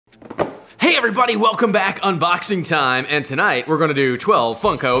Hey everybody, welcome back, unboxing time, and tonight we're gonna do 12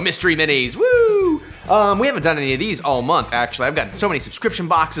 Funko Mystery Minis, woo! We haven't done any of these all month, actually. I've gotten so many subscription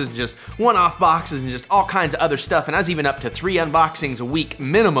boxes and just one-off boxes and just all kinds of other stuff, and I was even up to 3 unboxings a week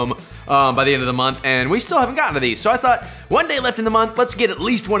minimum by the end of the month, and we still haven't gotten to these. So I thought, one day left in the month, let's get at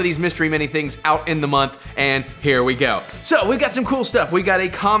least one of these Mystery Mini things out in the month, and here we go. So we've got some cool stuff. We got a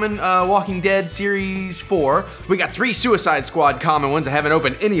common Walking Dead Series 4. We got 3 Suicide Squad common ones. I haven't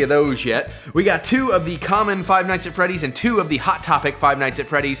opened any of those yet. We got 2 of the common Five Nights at Freddy's and 2 of the Hot Topic Five Nights at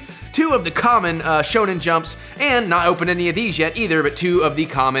Freddy's, 2 of the common Shonen jumps, and not opened any of these yet either, but 2 of the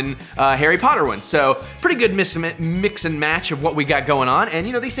common Harry Potter ones. So pretty good mix and match of what we got going on, and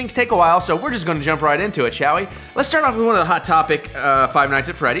you know, these things take a while, so we're just gonna jump right into it, shall we? Let's start off with one of the Hot Topic Five Nights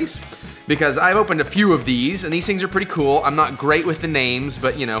at Freddy's, because I've opened a few of these, and these things are pretty cool. I'm not great with the names,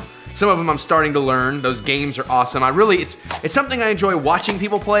 but you know, some of them I'm starting to learn. Those games are awesome. It's something I enjoy watching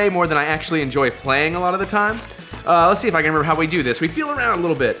people play more than I actually enjoy playing a lot of the time. Let's see if I can remember how we do this. We feel around a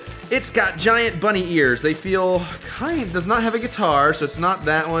little bit. It's got giant bunny ears. They feel does not have a guitar, so it's not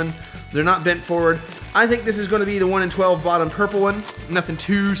that one. They're not bent forward. I think this is gonna be the 1 in 12 bottom purple one. Nothing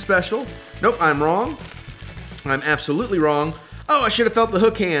too special. Nope, I'm wrong. I'm absolutely wrong. Oh, I should have felt the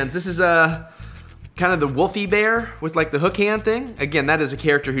hook hands. This is kind of the Wolfie Bear with like the hook hand thing. Again, that is a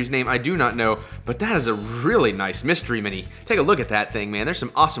character whose name I do not know, but that is a really nice Mystery Mini. Take a look at that thing, man. There's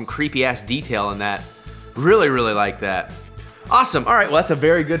some awesome creepy ass detail in that. Really, really like that. Awesome. All right, well, that's a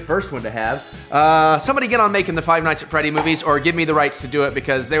very good first one to have. Somebody get on making the Five Nights at Freddy movies, or give me the rights to do it,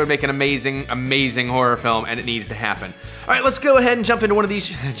 because they would make an amazing, amazing horror film, and it needs to happen. All right, let's go ahead and jump into one of these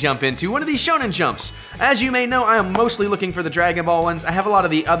Shonen jumps. As you may know, I am mostly looking for the Dragon Ball ones. I have a lot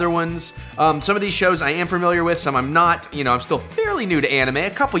of the other ones. Some of these shows I am familiar with, some I'm not. You know, I'm still fairly new to anime,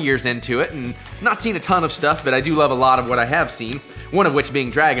 a couple years into it, and not seen a ton of stuff, but I do love a lot of what I have seen, one of which being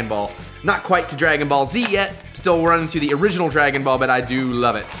Dragon Ball. Not quite to Dragon Ball Z yet, still running through the original Dragon Ball, but I do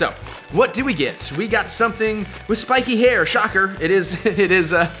love it. So, what do we get? We got something with spiky hair, shocker. It is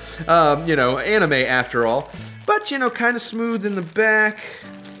you know, anime after all. But, you know, kind of smooth in the back.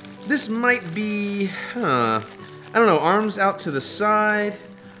 This might be, I don't know, arms out to the side,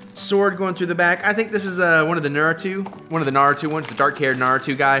 sword going through the back. I think this is one of the Naruto ones, the dark-haired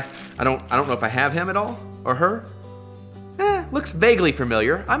Naruto guy. I don't know if I have him at all, or her. Looks vaguely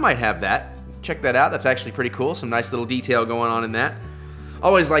familiar. I might have that. Check that out. That's actually pretty cool. Some nice little detail going on in that.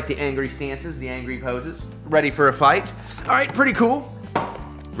 Always like the angry stances, the angry poses. Ready for a fight. All right, pretty cool.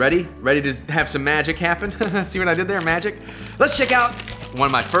 Ready? Ready to have some magic happen? See what I did there, magic? Let's check out one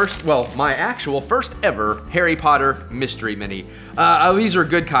of my first, well, my actual first ever Harry Potter Mystery Mini. These are a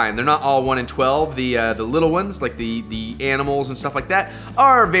good kind. They're not all 1 in 12. The little ones, like the animals and stuff like that,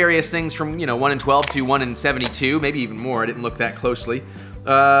 are various things from, you know, 1 in 12 to 1 in 72, maybe even more. I didn't look that closely.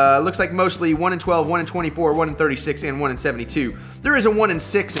 Looks like mostly 1 in 12, 1 in 24, 1 in 36, and 1 in 72. There is a 1 in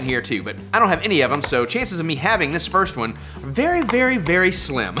 6 in here too, but I don't have any of them, so chances of me having this first one are very, very, very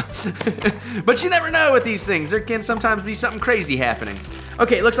slim. But you never know with these things. There can sometimes be something crazy happening.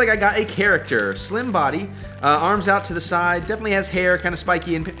 Okay, it looks like I got a character. Slim body, arms out to the side, definitely has hair, kind of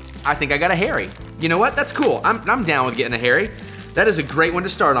spiky, and I think I got a Harry. You know what? That's cool. I'm down with getting a Harry. That is a great one to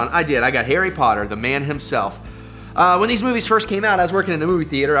start on. I did. I got Harry Potter, the man himself. When these movies first came out, I was working in a movie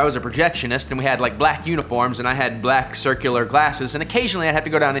theater. I was a projectionist, and we had like black uniforms, and I had black circular glasses, and occasionally I'd have to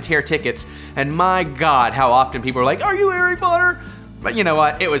go down and tear tickets, and my God, how often people were like, "Are you Harry Potter?" But you know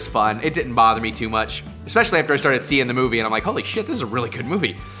what? It was fun. It didn't bother me too much, especially after I started seeing the movie, and I'm like, holy shit, this is a really good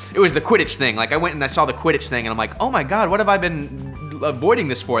movie. It was the Quidditch thing. Like, I went and I saw the Quidditch thing, and I'm like, oh my God, what have I been avoiding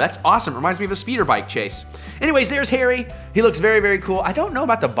this for? That's awesome. It reminds me of a speeder bike chase. Anyways, there's Harry. He looks very, very cool. I don't know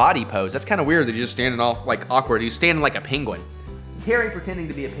about the body pose. That's kind of weird that he's just standing all like awkward. He's standing like a penguin. Harry pretending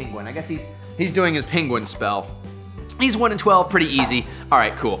to be a penguin. I guess he's doing his penguin spell. He's 1 in 12, pretty easy. All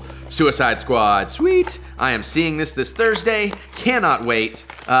right, cool. Suicide Squad, sweet. I am seeing this Thursday. Cannot wait.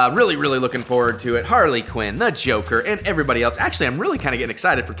 Really, really looking forward to it. Harley Quinn, the Joker, and everybody else. Actually, I'm really kind of getting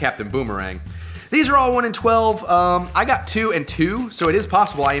excited for Captain Boomerang. These are all 1 in 12. I got 2 and 2, so it is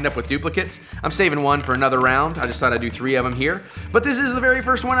possible I end up with duplicates. I'm saving 1 for another round. I just thought I'd do 3 of them here. But this is the very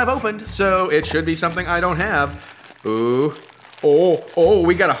first one I've opened, so it should be something I don't have. Ooh. Oh,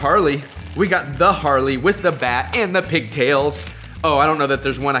 we got a Harley. We got the Harley with the bat and the pigtails. Oh, I don't know that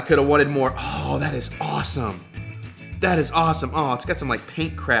there's one I could have wanted more. Oh, that is awesome. That is awesome. Oh, it's got some like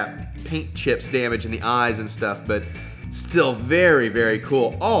paint chips damage in the eyes and stuff, but still very, very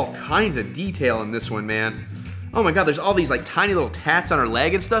cool. All kinds of detail in this one, man. Oh my God, there's all these like tiny little tats on her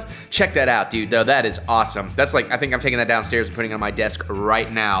leg and stuff. Check that out, dude, though. That is awesome. That's like, I think I'm taking that downstairs and putting it on my desk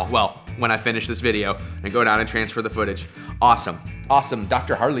right now. Well, when I finish this video and go down and transfer the footage. Awesome. Awesome.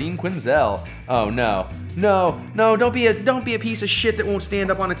 Dr. Harleen Quinzel. Oh no. No, no, don't be a piece of shit that won't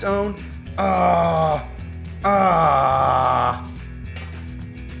stand up on its own.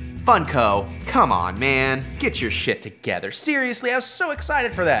 Funko, come on, man. Get your shit together. Seriously, I was so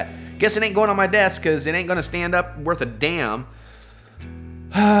excited for that. Guess it ain't going on my desk because it ain't gonna stand up worth a damn.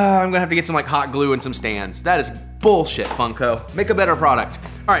 I'm gonna have to get some like hot glue and some stands. That is bullshit, Funko. Make a better product.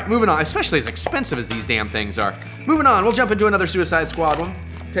 All right, moving on, especially as expensive as these damn things are. Moving on, we'll jump into another Suicide Squad one.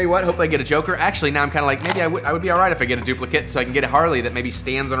 Tell you what, hopefully I get a Joker. Actually, now I'm kind of like, maybe I would be all right if I get a duplicate so I can get a Harley that maybe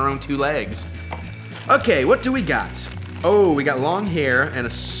stands on her own 2 legs. Okay, what do we got? Oh, we got long hair and a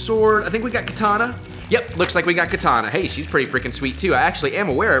sword. I think we got Katana. Yep, looks like we got Katana. Hey, she's pretty freaking sweet too. I actually am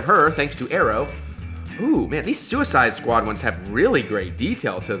aware of her thanks to Arrow. Ooh, man, these Suicide Squad ones have really great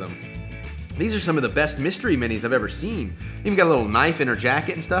detail to them. These are some of the best mystery minis I've ever seen. Even got a little knife in her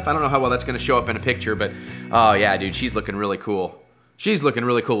jacket and stuff. I don't know how well that's gonna show up in a picture, but oh yeah, dude, she's looking really cool. She's looking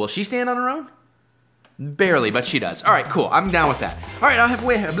really cool. Will she stand on her own? Barely, but she does. All right, cool. I'm down with that. All right,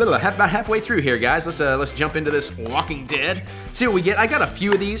 about halfway through here, guys. Let's jump into this Walking Dead. See what we get. I got a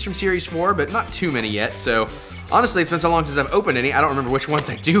few of these from Series 4, but not too many yet. So honestly, it's been so long since I've opened any. I don't remember which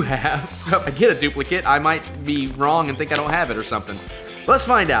ones I do have. So if I get a duplicate, I might be wrong and think I don't have it or something. But let's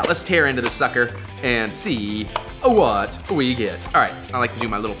find out. Let's tear into this sucker and see what we get. All right, I like to do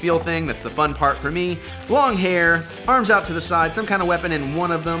my little feel thing. That's the fun part for me. Long hair, arms out to the side, some kind of weapon in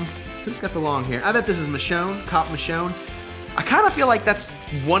one of them. Who's got the long hair? I bet this is Michonne, Cop Michonne. I kind of feel like that's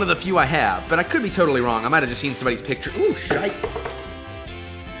one of the few I have, but I could be totally wrong. I might have just seen somebody's picture. Ooh, shite.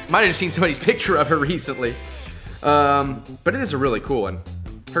 Might have just seen somebody's picture of her recently. But it is a really cool one.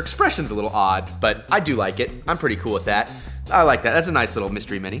 Her expression's a little odd, but I do like it. I'm pretty cool with that. I like that. That's a nice little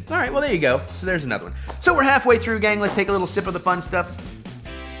mystery mini. All right, well, there you go. So there's another one. So we're halfway through, gang. Let's take a little sip of the fun stuff.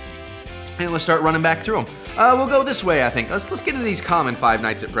 And let's start running back through them. We'll go this way, I think. Let's get into these common Five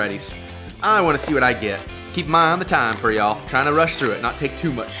Nights at Freddy's. I want to see what I get. Keep my eye on the time for y'all. Trying to rush through it, not take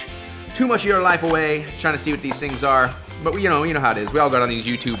too much of your life away. Trying to see what these things are. But you know how it is. We all go down these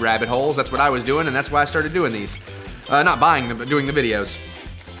YouTube rabbit holes. That's what I was doing, and that's why I started doing these. Not buying them, but doing the videos.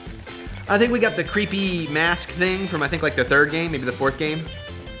 I think we got the creepy mask thing from I think like the 3rd game, maybe the 4th game.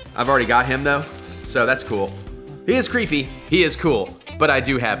 I've already got him though, so that's cool. He is creepy, he is cool, but I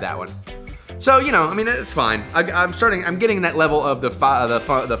do have that one. So, you know, I mean, it's fine. I'm getting that level of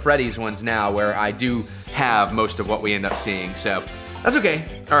the Freddy's ones now where I do have most of what we end up seeing, so that's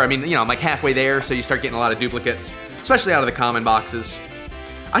okay. Or, I mean, you know, I'm like halfway there, so you start getting a lot of duplicates, especially out of the common boxes.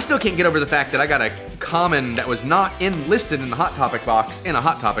 I still can't get over the fact that I got a common that was not listed in the Hot Topic box in a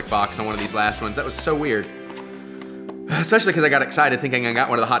Hot Topic box on one of these last ones. That was so weird. Especially because I got excited thinking I got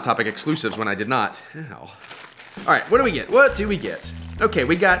one of the Hot Topic exclusives when I did not. Ow. All right, what do we get? What do we get? Okay,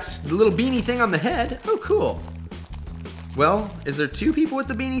 we got the little beanie thing on the head. Oh, cool. Well, is there 2 people with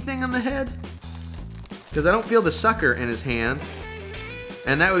the beanie thing on the head? Because I don't feel the sucker in his hand.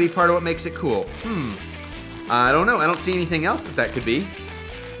 And that would be part of what makes it cool. I don't know. I don't see anything else that could be.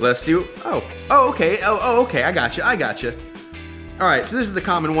 Let's see. Oh, okay. Oh, okay. I gotcha. All right, so this is the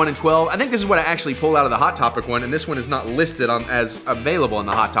common 1 in 12. I think this is what I actually pulled out of the Hot Topic one, and this one is not listed as available in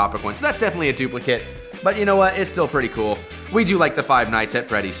the Hot Topic one. So that's definitely a duplicate. But you know what? It's still pretty cool. We do like the Five Nights at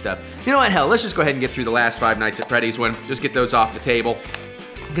Freddy's stuff. You know what? Hell, let's just go ahead and get through the last Five Nights at Freddy's one. Just get those off the table.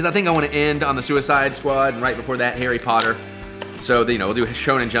 Because I think I want to end on the Suicide Squad, and right before that, Harry Potter. So, you know, we'll do a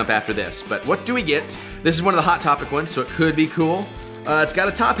Shonen jump after this. But what do we get? This is one of the Hot Topic ones, so it could be cool. It's got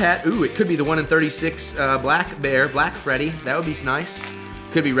a top hat. Ooh, it could be the 1 in 36 Black Freddy. That would be nice.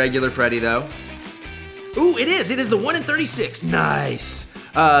 Could be regular Freddy, though. Ooh, it is. It is the 1 in 36. Nice.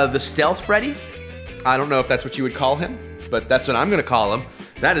 The Stealth Freddy. I don't know if that's what you would call him, but that's what I'm going to call him.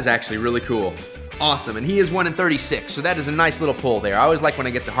 That is actually really cool. Awesome. And he is 1 in 36, so that is a nice little pull there. I always like when I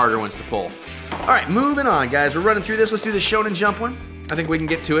get the harder ones to pull. All right, moving on, guys. We're running through this. Let's do the Shonen Jump one. I think we can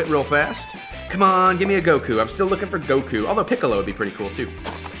get to it real fast. Come on, give me a Goku. I'm still looking for Goku, although Piccolo would be pretty cool, too.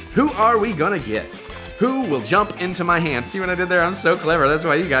 Who are we gonna get? Who will jump into my hands? See what I did there? I'm so clever. That's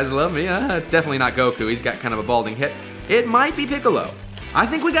why you guys love me. It's definitely not Goku. He's got kind of a balding head. It might be Piccolo. I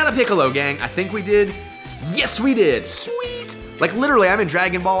think we got a Piccolo, gang. I think we did. Yes, we did. Sweet. Like, literally, I'm in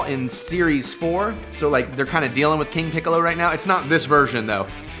Dragon Ball in Series 4, so, like, they're kind of dealing with King Piccolo right now. It's not this version, though.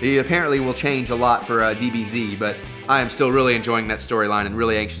 He apparently will change a lot for DBZ, but I am still really enjoying that storyline and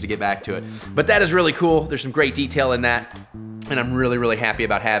really anxious to get back to it. But that is really cool. There's some great detail in that, and I'm really, really happy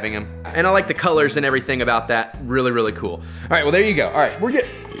about having him. And I like the colors and everything about that. Really, really cool. All right, well, there you go. All right,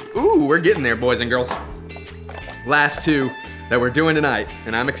 we're getting there, boys and girls. Last 2 that we're doing tonight,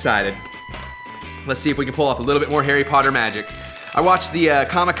 and I'm excited. Let's see if we can pull off a little bit more Harry Potter magic. I watched the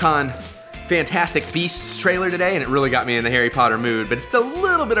Comic-Con Fantastic Beasts trailer today, and it really got me in the Harry Potter mood, but it's still a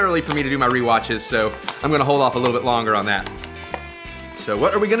little bit early for me to do my rewatches, so I'm gonna hold off a little bit longer on that. So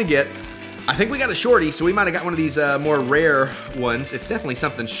what are we gonna get? I think we got a shorty, so we might have got one of these more rare ones. It's definitely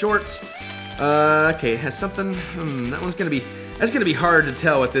something short. Okay, it has something, that's gonna be hard to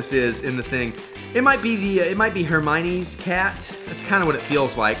tell what this is in the thing. It might be Hermione's cat. That's kind of what it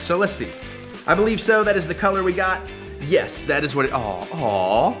feels like, so let's see. I believe so, that is the color we got. Yes, that is what it,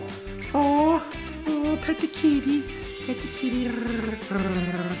 oh, pet the kitty, pet the kitty.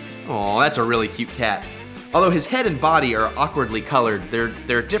 Oh, that's a really cute cat. Although his head and body are awkwardly colored,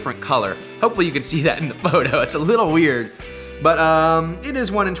 they're a different color. Hopefully you can see that in the photo. It's a little weird, but it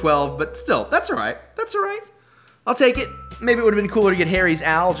is 1 in 12. But still, that's all right. That's all right. I'll take it. Maybe it would have been cooler to get Harry's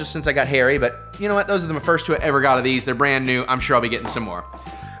owl, just since I got Harry. But you know what? Those are the first 2 I ever got of these. They're brand new. I'm sure I'll be getting some more.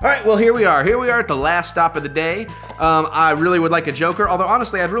 All right, well, here we are. Here we are at the last stop of the day. I really would like a Joker, although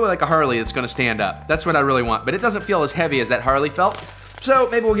honestly, I'd really like a Harley that's gonna stand up. That's what I really want, but it doesn't feel as heavy as that Harley felt. So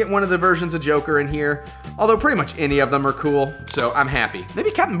maybe we'll get one of the versions of Joker in here, although pretty much any of them are cool, so I'm happy.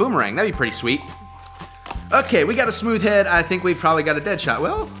 Maybe Captain Boomerang, that'd be pretty sweet. Okay, we got a smooth head. I think we probably got a dead shot.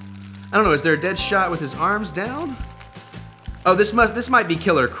 Well, I don't know, is there a dead shot with his arms down? Oh, this might be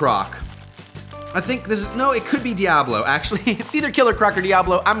Killer Croc. I think this is, no, it could be Diablo, actually. It's either Killer Croc or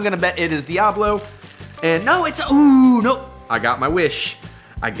Diablo. I'm gonna bet it is Diablo. And no, it's, ooh, nope. I got my wish.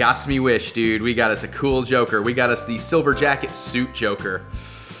 I got me wish, dude. We got us a cool Joker. We got us the silver jacket suit Joker.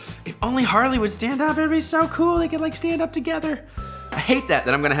 If only Harley would stand up, it'd be so cool. They could like stand up together. I hate that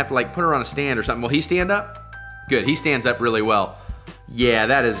I'm gonna have to like put her on a stand or something. Will he stand up? Good, he stands up really well. Yeah,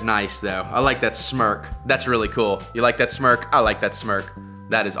 that is nice though. I like that smirk. That's really cool. You like that smirk? I like that smirk.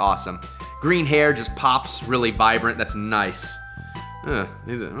 That is awesome. Green hair just pops really vibrant. That's nice.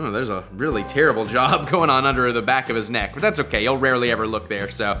 There's a really terrible job going on under the back of his neck, but that's okay. You'll rarely ever look there,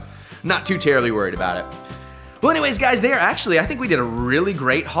 so not too terribly worried about it. Well, anyways, guys, I think we did a really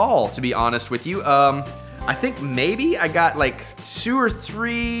great haul, to be honest with you. I think maybe I got like 2 or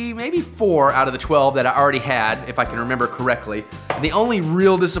 3, maybe 4 out of the 12 that I already had, if I can remember correctly. And the only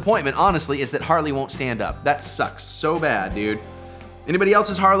real disappointment, honestly, is that Harley won't stand up. That sucks so bad, dude. Anybody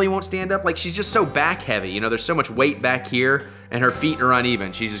else's Harley won't stand up? Like, she's just so back heavy. You know, there's so much weight back here, and her feet are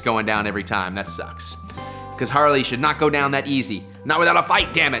uneven. She's just going down every time. That sucks. Because Harley should not go down that easy. Not without a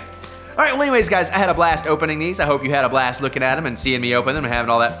fight, damn it. All right, well, anyways, guys, I had a blast opening these. I hope you had a blast looking at them and seeing me open them and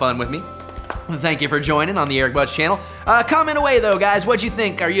having all that fun with me. Thank you for joining on the TheEricButts channel. Comment away though, guys. What'd you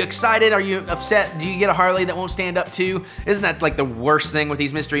think? Are you excited? Are you upset? Do you get a Harley that won't stand up too? Isn't that like the worst thing with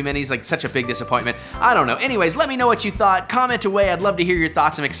these mystery minis? Like such a big disappointment. I don't know. Anyways, let me know what you thought. Comment away. I'd love to hear your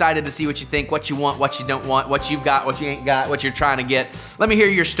thoughts. I'm excited to see what you think, what you want, what you don't want, what you've got, what you ain't got, what you're trying to get. Let me hear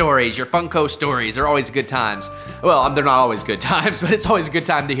your stories, your Funko stories. They're always good times. Well, they're not always good times, but it's always a good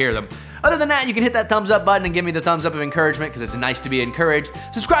time to hear them. Other than that, you can hit that thumbs up button and give me the thumbs up of encouragement because it's nice to be encouraged.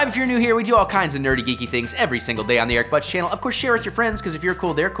 Subscribe if you're new here. We do all kinds of nerdy, geeky things every single day on the TheEricButts channel. Of course, share with your friends because if you're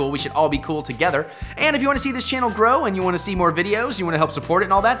cool, they're cool. We should all be cool together. And if you want to see this channel grow and you want to see more videos, you want to help support it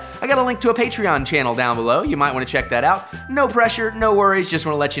and all that, I got a link to a Patreon channel down below. You might want to check that out. No pressure, no worries. Just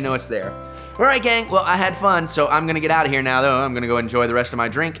want to let you know it's there. All right, gang. Well, I had fun, so I'm going to get out of here now, though. I'm going to go enjoy the rest of my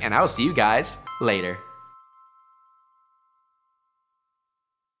drink, and I'll see you guys later.